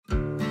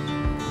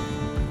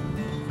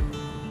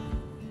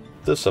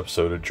This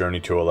episode of Journey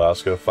to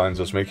Alaska finds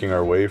us making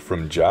our way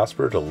from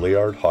Jasper to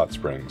Layard Hot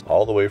Springs,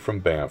 all the way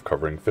from Banff,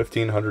 covering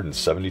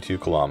 1,572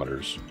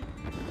 kilometers.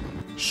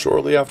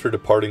 Shortly after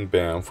departing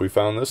Banff, we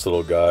found this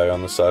little guy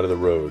on the side of the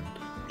road,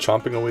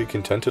 chomping away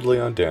contentedly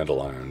on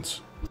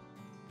dandelions.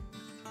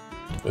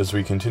 As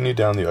we continued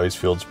down the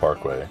Icefields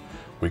Parkway,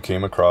 we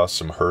came across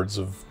some herds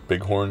of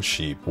bighorn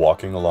sheep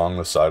walking along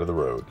the side of the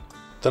road.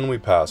 Then we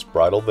passed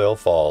Bridal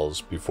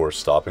Falls before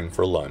stopping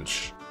for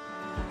lunch.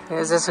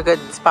 Is this a good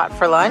spot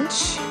for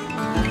lunch?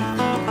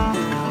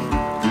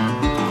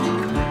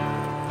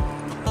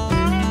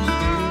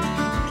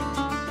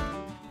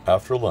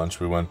 After lunch,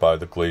 we went by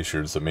the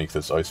glaciers that make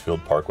this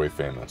Icefield Parkway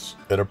famous.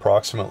 At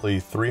approximately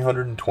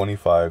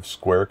 325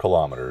 square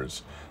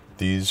kilometers,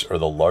 these are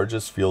the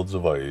largest fields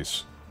of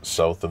ice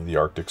south of the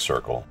Arctic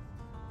Circle.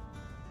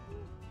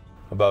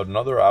 About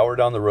another hour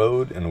down the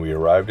road, and we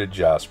arrived at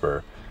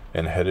Jasper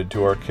and headed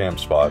to our camp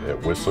spot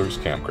at Whistler's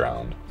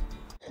Campground.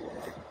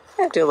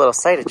 I'm gonna do a little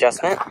site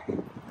adjustment.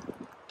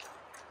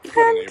 You've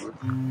got a neighbor.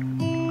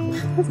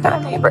 Who's got a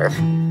neighbor?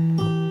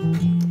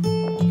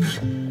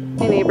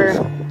 Hey neighbor.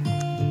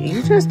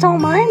 You just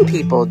don't mind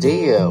people, do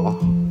you?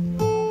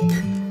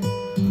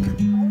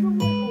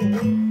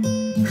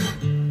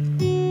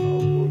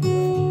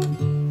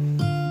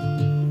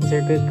 Is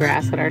there good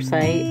grass at our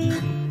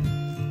site?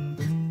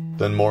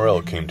 Then more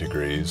elk came to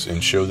graze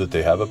and showed that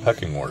they have a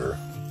pecking order.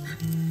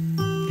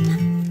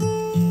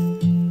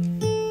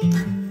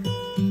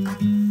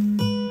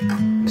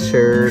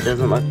 Sure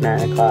doesn't look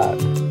 9 o'clock.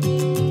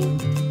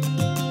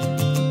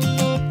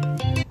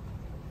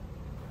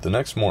 The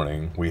next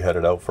morning, we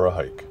headed out for a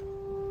hike.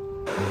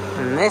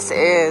 And this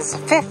is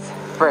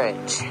 5th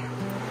Bridge.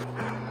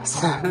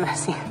 So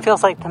it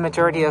feels like the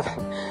majority of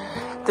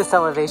this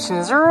elevation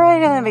is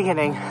right in the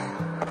beginning.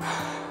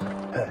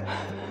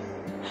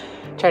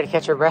 Try to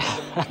catch your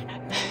breath.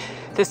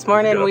 This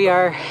morning we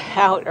are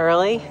out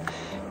early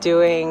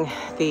doing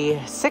the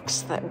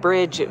 6th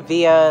bridge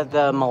via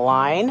the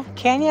Maligne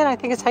Canyon, I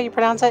think is how you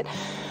pronounce it.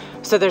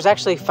 So there's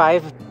actually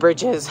 5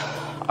 bridges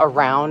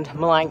around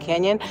Maligne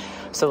Canyon.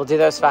 So we'll do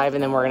those 5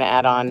 and then we're gonna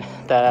add on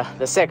the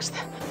 6th.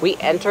 We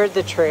entered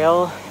the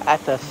trail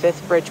at the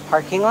 5th bridge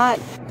parking lot.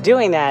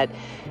 Doing that,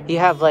 you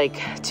have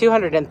like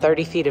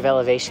 230 feet of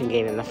elevation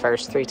gain in the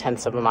first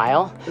 3/10 of a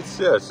mile. It's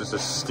just a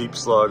steep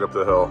slog up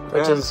the hill.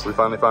 Which is, we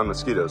finally found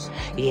mosquitoes.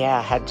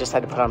 Yeah, just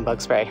had to put on bug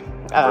spray.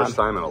 First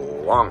time in a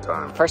long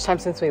time. First time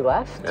since we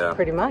left,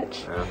 pretty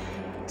much. Yeah.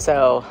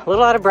 So a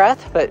little out of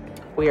breath, but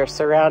we are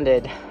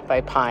surrounded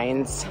by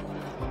pines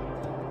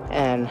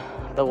and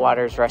the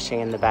water's rushing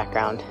in the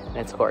background and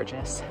it's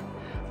gorgeous.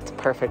 It's a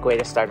perfect way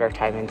to start our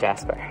time in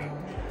Jasper.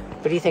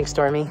 What do you think,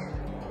 Stormy?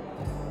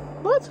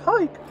 Let's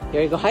hike. You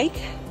ready to go hike?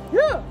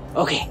 Yeah.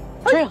 Okay,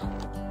 trail.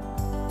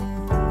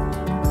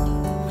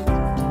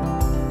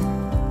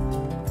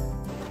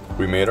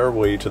 We made our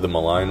way to the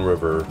Maligne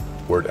River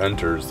where it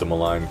enters the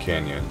Maligne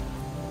Canyon.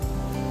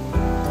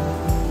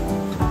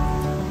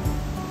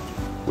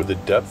 With a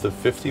depth of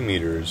 50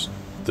 meters,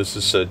 this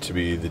is said to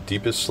be the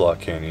deepest slot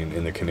canyon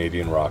in the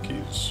Canadian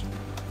Rockies.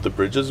 The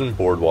bridges and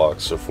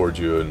boardwalks afford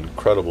you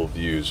incredible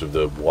views of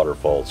the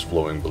waterfalls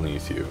flowing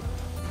beneath you.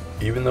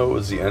 Even though it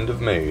was the end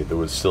of May, there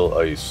was still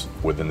ice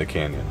within the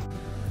canyon.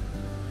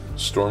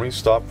 Stormy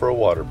stopped for a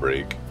water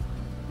break.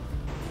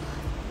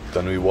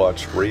 Then we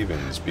watched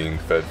ravens being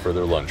fed for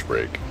their lunch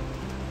break.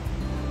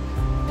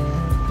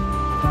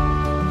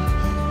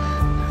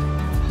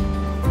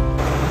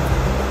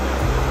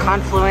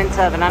 Confluence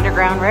of an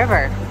underground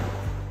river.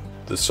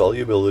 The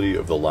solubility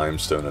of the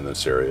limestone in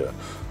this area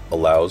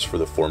allows for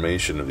the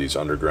formation of these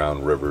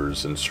underground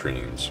rivers and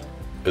streams.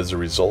 As a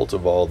result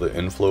of all the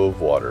inflow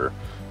of water,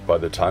 by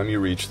the time you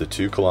reach the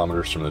 2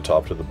 kilometers from the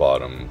top to the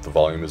bottom, the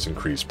volume is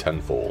increased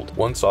tenfold.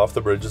 Once off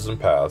the bridges and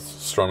paths,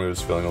 Stormy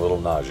was feeling a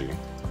little nauseous.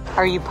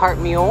 Are you part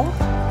mule?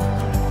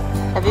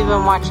 Have you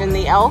been watching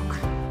the elk?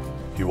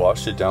 He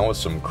washed it down with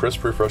some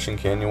crisp, refreshing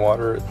canyon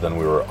water, then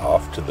we were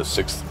off to the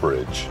 6th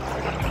bridge.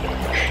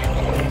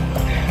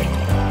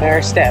 There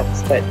are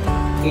steps, but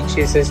he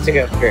chooses to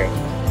go through.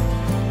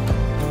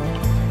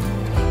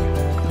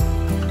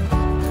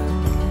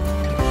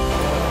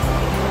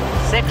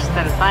 6th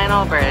and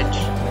final bridge.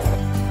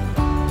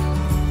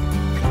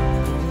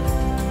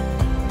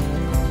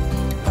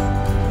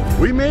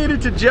 We made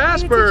it to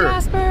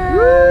Jasper!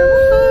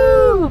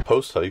 Woo!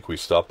 Post-hike, we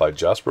stopped by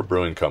Jasper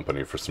Brewing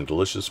Company for some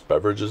delicious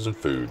beverages and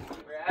food.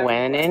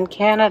 When in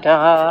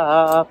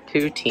Canada,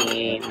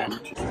 poutine,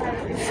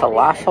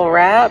 falafel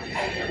wrap,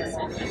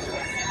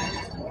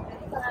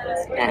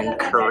 and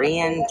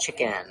Korean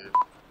chicken.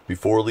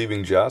 Before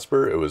leaving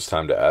Jasper, it was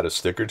time to add a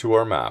sticker to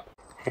our map.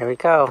 Here we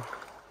go.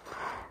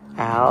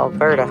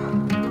 Alberta.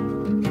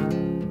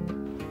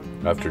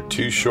 After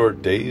 2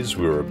 short days,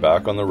 we were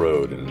back on the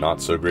road in not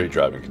so great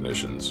driving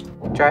conditions.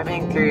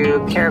 Driving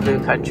through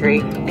caribou country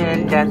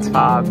in dense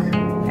fog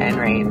and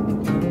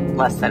rain.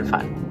 Less than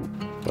fun.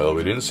 Well,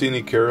 we didn't see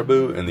any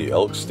caribou and the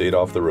elk stayed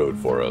off the road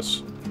for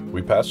us.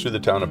 We passed through the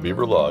town of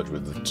Beaver Lodge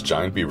with its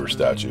giant beaver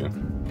statue.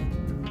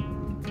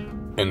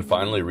 And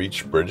finally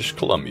reached British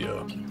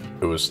Columbia.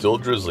 It was still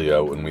drizzly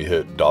out when we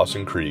hit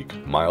Dawson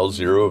Creek, mile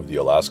 0 of the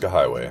Alaska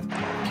Highway.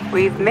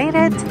 We've made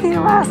it to the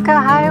Alaska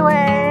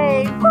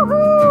Highway!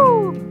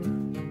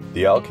 Woohoo!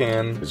 The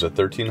AlCan is a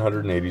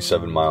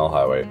 1,387-mile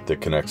highway that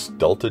connects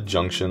Delta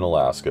Junction,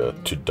 Alaska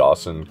to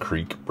Dawson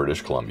Creek,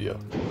 British Columbia.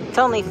 It's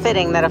only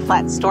fitting that a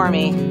flat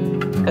Stormy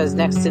goes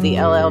next to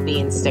the LL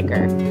Bean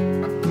sticker.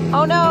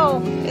 Oh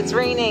no, it's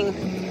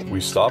raining.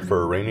 We stopped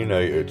for a rainy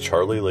night at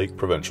Charlie Lake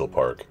Provincial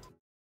Park.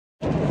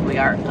 We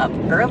are up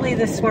early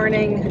this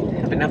morning,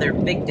 have another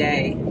big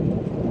day, a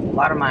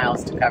lot of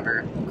miles to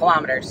cover,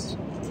 kilometers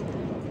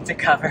to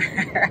cover.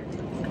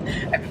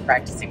 I've been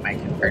practicing my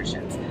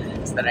conversions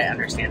so that I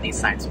understand these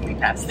signs when we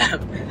pass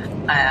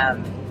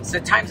them. So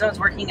time zone's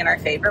working in our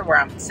favor. We're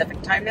on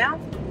Pacific time now,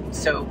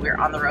 so we're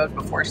on the road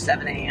before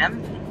 7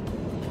 a.m.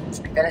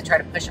 I'm gonna try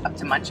to push up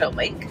to Muncho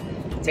Lake,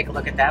 take a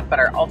look at that, but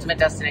our ultimate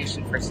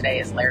destination for today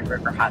is Laird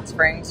River Hot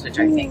Springs, which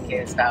I think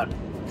is about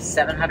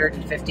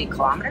 750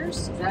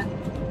 kilometers. Is that?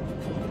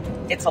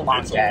 It's a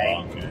long day.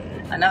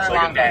 Another it's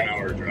like long day. A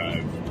 9-hour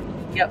drive.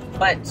 Yep,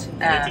 but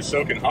We have to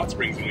soak in hot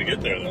springs when we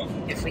get there, though.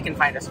 if we can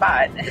find a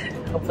spot,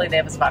 hopefully they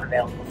have a spot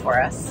available for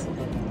us.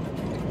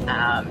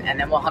 And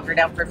then we'll hunker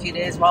down for a few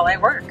days while I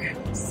work.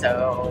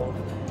 So.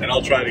 And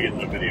I'll try to get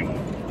the video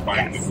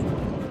finally. Yes.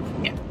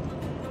 Yeah.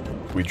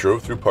 We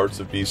drove through parts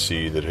of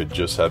BC that had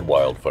just had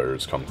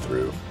wildfires come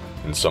through,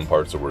 and some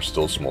parts that were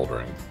still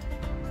smoldering.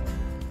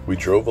 We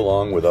drove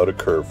along without a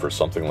curve for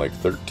something like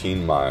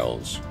 13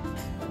 miles.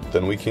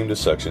 Then we came to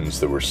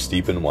sections that were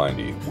steep and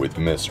windy, with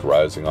mist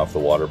rising off the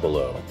water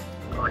below.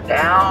 Going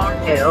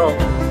downhill.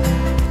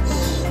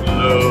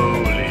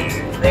 Slowly.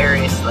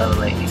 Very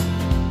slowly.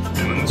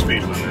 Doing the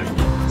speed limit.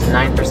 It's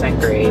 9%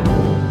 grade.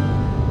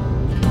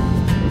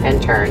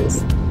 And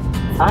turns.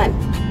 Fun.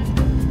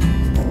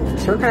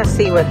 So we're gonna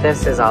see what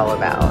this is all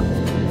about.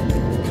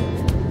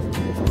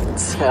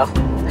 So,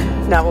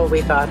 not what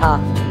we thought, huh?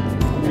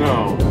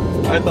 No,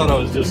 I thought I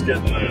was just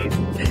getting a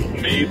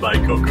made by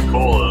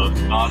Coca-Cola,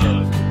 not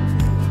a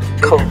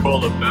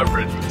Coca-Cola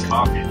beverage with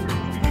coffee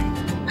thrown in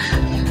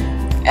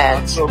it. And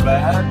Not so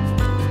bad,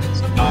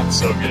 it's not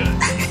so good.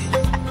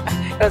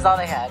 it was all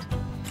they had.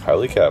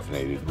 Highly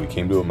caffeinated, we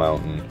came to a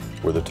mountain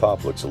where the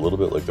top looks a little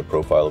bit like the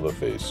profile of a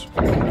face.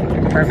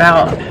 We're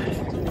about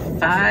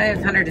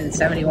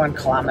 571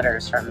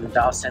 kilometers from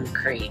Dawson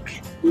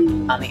Creek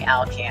on the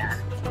AlCan.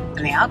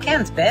 And the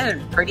AlCan's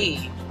been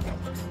pretty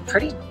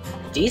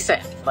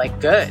decent, like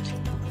good.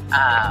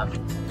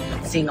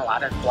 Seen a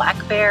lot of black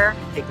bear.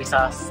 I think we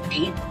saw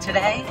 8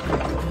 today.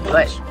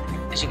 But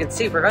as you can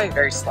see, we're going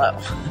very slow.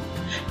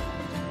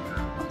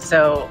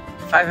 So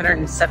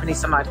 570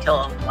 some odd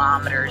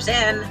kilometers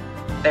in,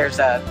 there's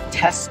a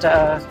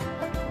Testa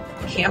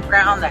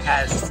campground that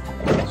has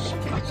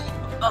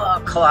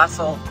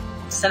colossal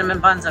cinnamon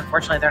buns.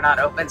 Unfortunately, they're not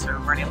open, so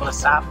we weren't able to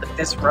stop. But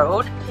this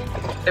road,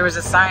 there was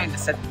a sign that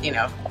said, you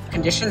know,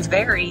 conditions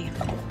vary.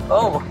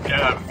 Oh.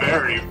 Yeah,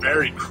 very,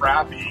 very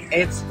crappy.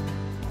 It's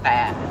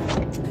bad.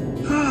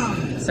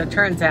 So it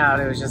turns out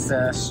it was just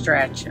a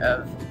stretch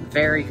of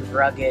very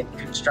rugged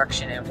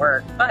construction and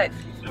work, but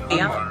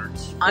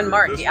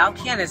unmarked. The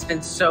AlCan has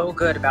been so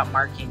good about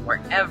marking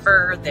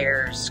wherever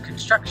there's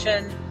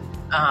construction.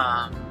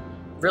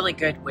 Really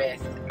good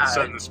with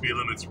setting the speed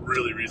limit's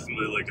really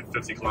reasonably, like at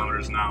 50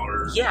 kilometers an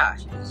hour. Yeah,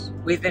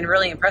 we've been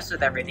really impressed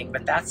with everything,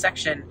 but that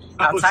section,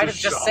 outside of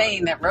just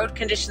saying that road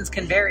conditions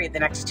can vary the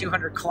next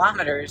 200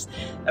 kilometers,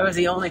 that was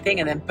the only thing,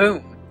 and then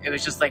boom, it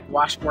was just like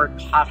washboard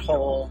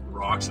pothole,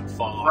 rocks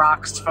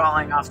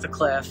falling off the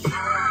cliff.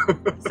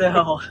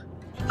 So,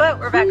 but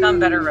we're back on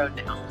better road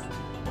now.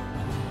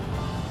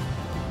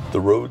 The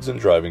roads and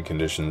driving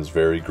conditions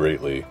vary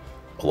greatly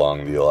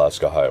along the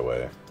Alaska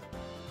Highway.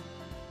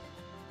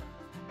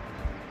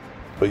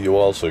 But you'll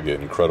also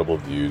get incredible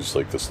views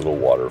like this little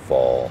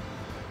waterfall,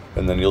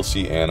 and then you'll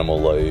see animal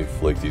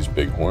life like these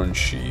bighorn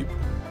sheep,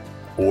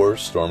 or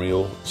Stormy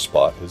will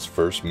spot his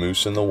first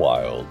moose in the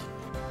wild,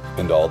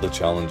 and all the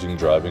challenging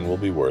driving will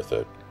be worth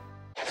it.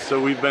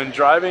 So we've been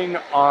driving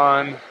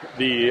on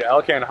the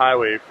AlCan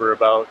Highway for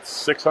about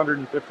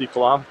 650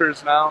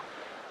 kilometers now.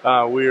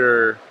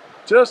 We're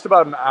just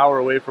about an hour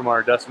away from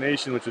our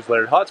destination, which is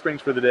Laird Hot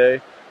Springs for the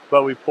day,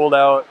 but we pulled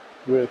out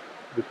with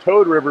the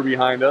Toad River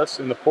behind us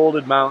and the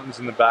folded mountains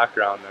in the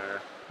background there.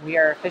 We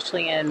are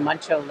officially in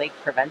Muncho Lake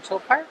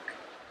Provincial Park,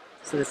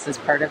 so this is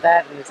part of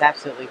that, and it's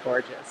absolutely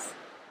gorgeous.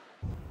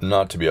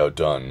 Not to be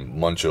outdone,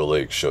 Muncho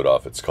Lake showed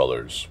off its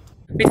colors.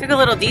 We took a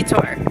little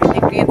detour. I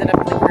think we ended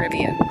up in the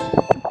Caribbean.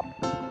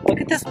 Look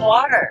at this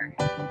water!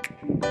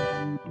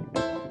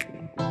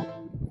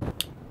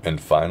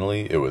 And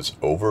finally, it was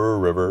over a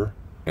river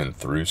and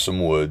through some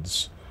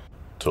woods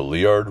to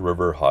Laird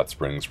River Hot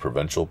Springs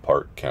Provincial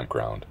Park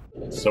Campground.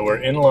 So we're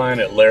in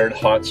line at Laird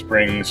Hot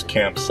Springs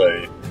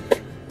campsite.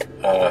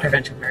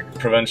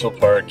 Provincial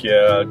Park,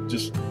 yeah.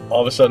 Just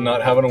all of a sudden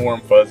not having a warm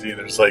fuzzy.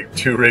 There's like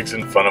 2 rigs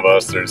in front of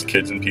us. There's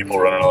kids and people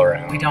running all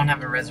around. We don't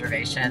have a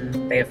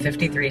reservation. They have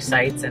 53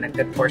 sites and a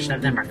good portion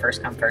of them are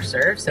first come, first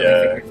serve. So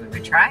Yeah. we figured we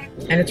would try.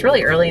 And it's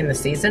really early in the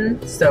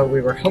season, so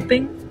we were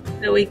hoping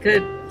that we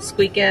could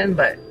squeak in,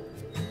 but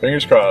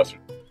Fingers crossed.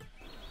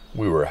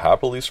 We were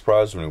happily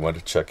surprised when we went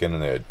to check in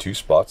and they had 2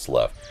 spots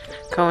left.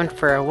 Going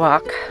for a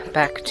walk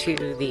back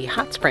to the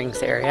hot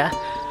springs area.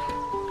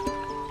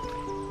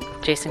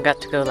 Jason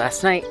got to go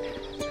last night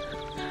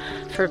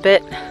for a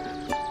bit.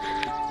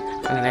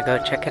 I'm gonna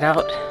go check it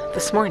out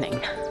this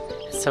morning.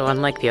 So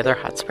unlike the other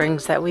hot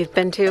springs that we've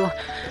been to,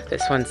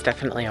 this one's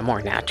definitely a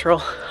more natural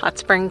hot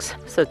springs.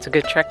 So it's a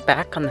good trek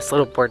back on this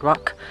little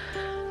boardwalk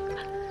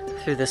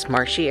through this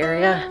marshy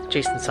area.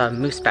 Jason saw a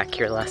moose back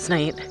here last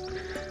night.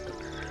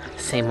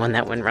 Same one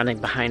that went running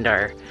behind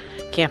our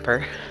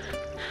camper.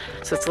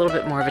 So it's a little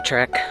bit more of a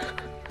trek.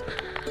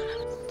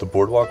 The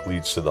boardwalk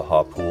leads to the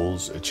hot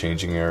pools, a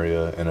changing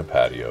area, and a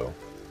patio.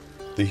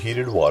 The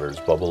heated waters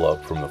bubble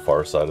up from the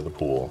far side of the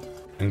pool,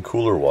 and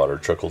cooler water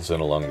trickles in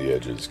along the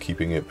edges,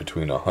 keeping it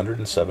between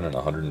 107 and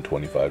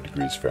 125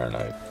 degrees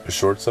Fahrenheit. A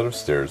short set of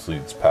stairs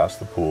leads past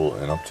the pool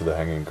and up to the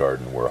hanging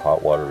garden where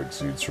hot water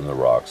exudes from the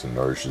rocks and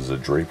nourishes a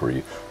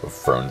drapery of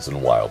ferns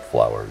and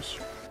wildflowers.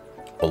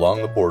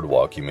 Along the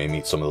boardwalk you may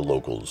meet some of the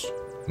locals.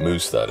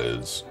 Moose, that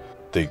is.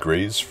 They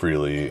graze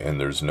freely and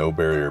there's no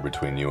barrier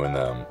between you and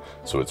them,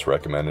 so it's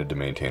recommended to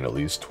maintain at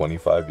least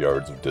 25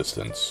 yards of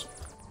distance.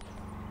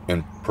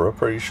 In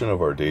preparation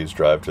of our day's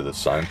drive to the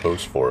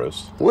Signpost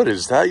Forest... What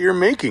is that you're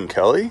making,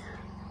 Kelly?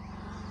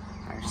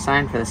 Our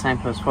sign for the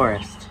Signpost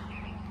Forest.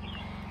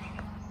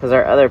 Because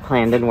our other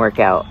plan didn't work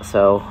out,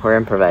 so we're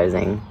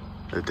improvising.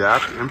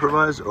 Adapt,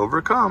 improvise,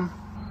 overcome.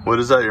 What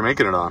is that you're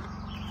making it on?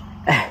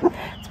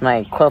 It's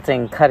my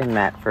quilting cutting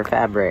mat for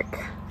fabric.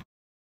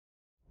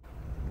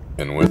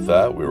 And with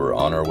that, we were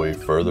on our way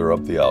further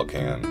up the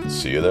AlCan.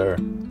 See you there.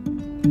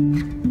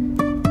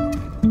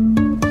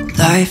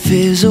 Life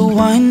is a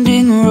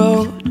winding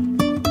road,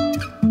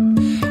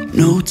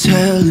 no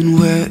telling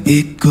where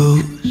it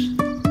goes.